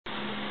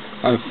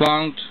I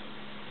found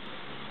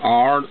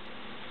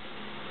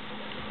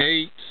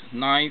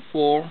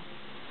R894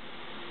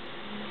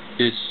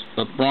 is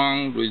a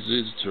brown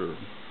resistor.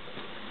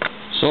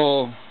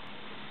 So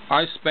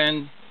I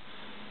spent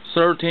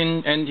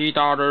 $13 NT,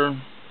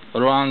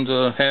 around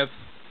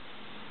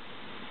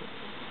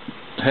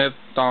half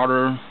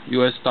dollar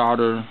US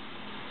dollar.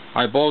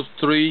 I bought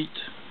 3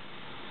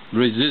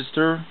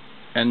 resistor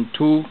and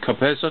 2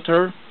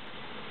 capacitor.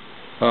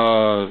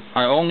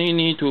 I only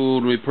need to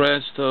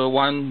replace the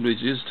 1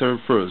 resistor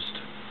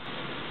first.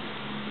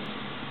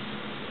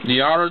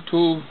 The other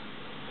 2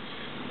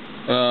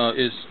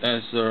 is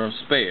as a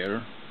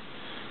spare,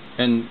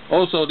 and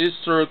also this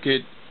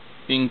circuit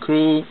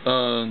includes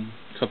a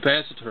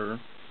capacitor.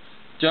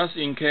 Just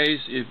in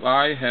case if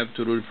I have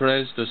to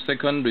replace the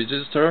second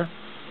resistor,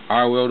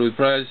 I will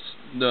replace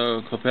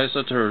the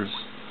capacitors.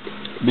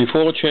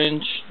 Before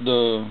change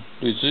the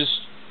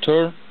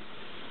resistor,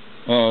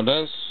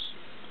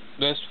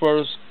 let's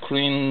first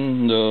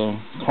clean the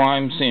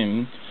prime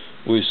seam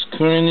with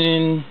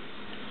cleaning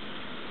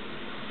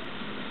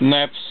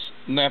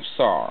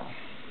naphtha.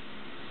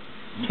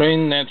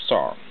 Clean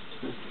naphtha.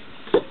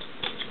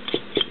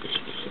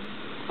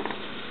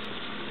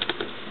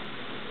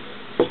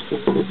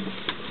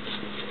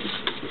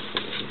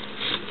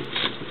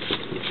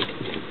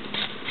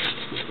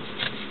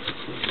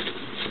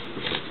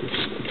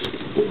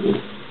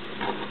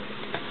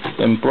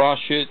 Then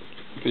brush it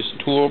with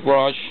tool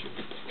brush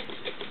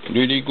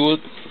really good.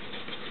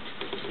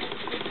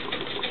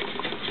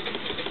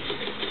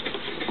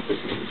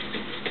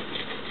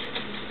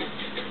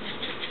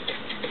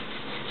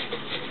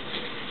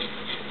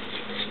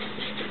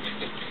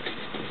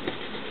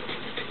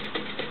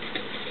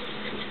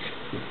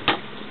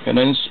 And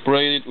then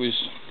spray it with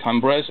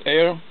compressed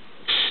air.